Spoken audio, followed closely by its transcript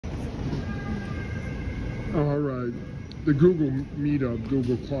Oh, all right. The Google Meetup,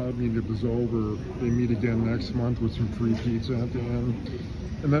 Google Cloud Meetup is over. They meet again next month with some free pizza at the end.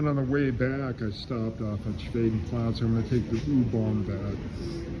 And then on the way back, I stopped off at Schwedenplatz. I'm going to take the U-Bahn back.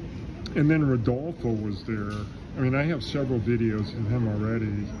 And then Rodolfo was there. I mean, I have several videos of him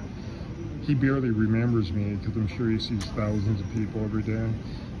already. He barely remembers me because I'm sure he sees thousands of people every day.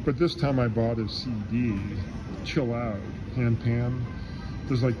 But this time I bought his CD, Chill Out, Handpan.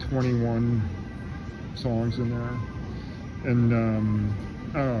 There's like 21 songs in there. And,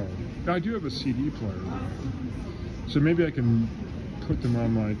 oh, I do have a CD player. So maybe I can put them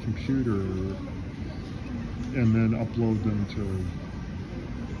on my computer and then upload them to,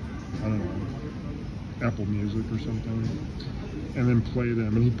 I don't know, Apple Music or something. And then play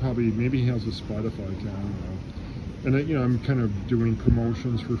them. And he probably, maybe he has a Spotify account, I don't know. And then, you know, I'm kind of doing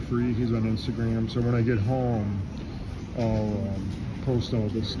promotions for free. He's on Instagram. So when I get home, I'll post all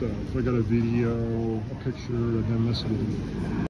this stuff. I got a video, a picture, and then this video.